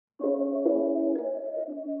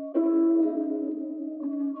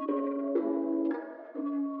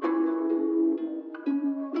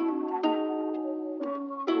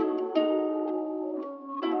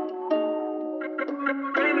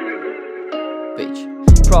bitch.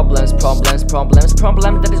 Problems,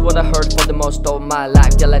 that is what I heard for the most of my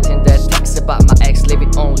life. Yeah, letting the text about my ex,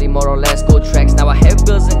 living only more or less good tracks. Now I have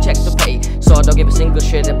bills and checks to pay, so I don't give a single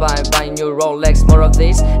shit about buying new Rolex. More of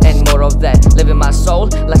this and more of that, living my soul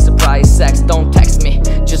like surprise sex. Don't text me,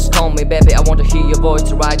 just call me baby, I want to hear your voice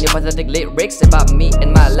to write your pathetic lyrics about me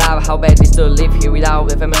and my life. How bad it is to live here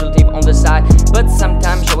without a family to live on the side. But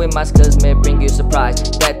sometimes showing my skills may bring you surprise.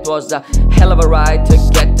 That was a hell of a ride to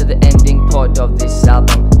get to the ending point of this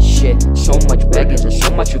album. Shit, so much baggage and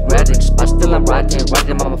so much regretting, but still I'm writing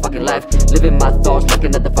about my fucking life, living my thoughts like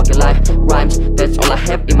another fucking life. Rhymes, that's all I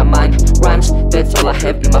have in my mind. Rhymes, that's all I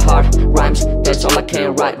have in my heart. Rhymes, that's all I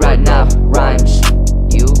can write right now. Rhymes,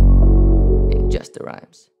 you and just the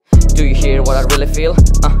rhymes. Do you hear what I really feel?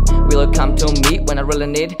 Will it come to me when I really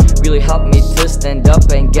need? Will it help me to stand up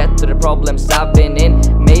and get to the problems I've been in?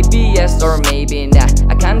 Maybe yes or maybe not,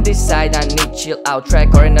 I can't decide. I need chill out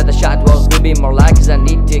track or another shot. What will be more like, cause I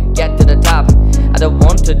need to get to the top. I don't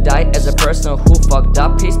want to die as a person who fucked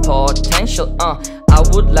up his potential. I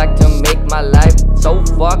would like to make my life so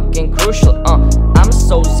fucking crucial. I'm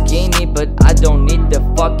so skinny but I don't need the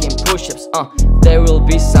fucking push-ups. There will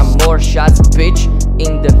be some more shots, bitch,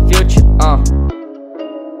 in the future.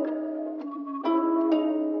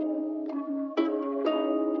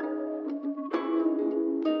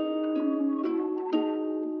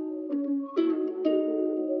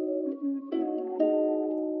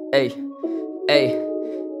 Hey,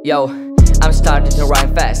 yo, I'm starting to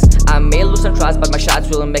rhyme fast. I may lose some trust, but my shots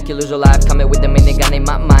will make you lose your life. Coming with a minigun in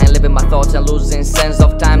my mind, living my thoughts and losing sense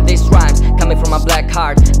of time. These rhymes coming from my black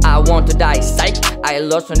heart, I want to die, psych. I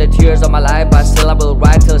lost from the tears of my life, but still I will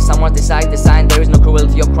write till someone decides the sign. There is no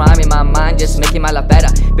cruelty or crime in my mind, just making my life better.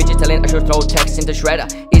 Bitches telling I should throw text into shredder.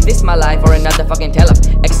 Is this my life or another fucking tell-up?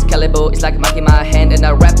 Excalibur is like a mic in my hand and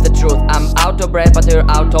I rap the truth. I'm out of breath but they're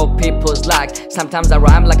out of people's likes. Sometimes I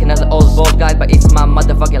rhyme like another old bald guy, but it's my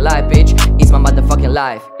motherfucking life, bitch. It's my motherfucking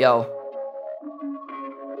life, yo.